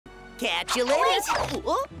Catch you later. Wait.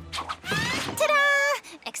 Oh.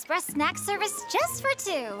 Ta-da! Express snack service just for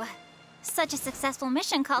two. Such a successful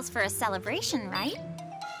mission calls for a celebration, right?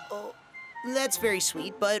 Oh, that's very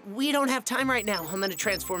sweet, but we don't have time right now. I'm gonna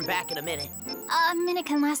transform back in a minute. A minute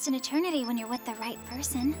can last an eternity when you're with the right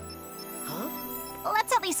person. Huh?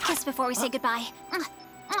 Let's at least kiss before we say goodbye.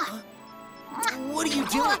 What are you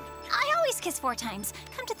doing? I always kiss 4 times.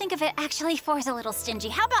 Come to think of it, actually, 4's a little stingy.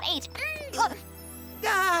 How about 8?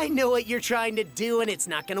 I know what you're trying to do, and it's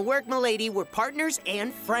not gonna work, milady. We're partners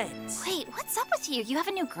and friends. Wait, what's up with you? You have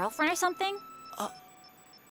a new girlfriend or something?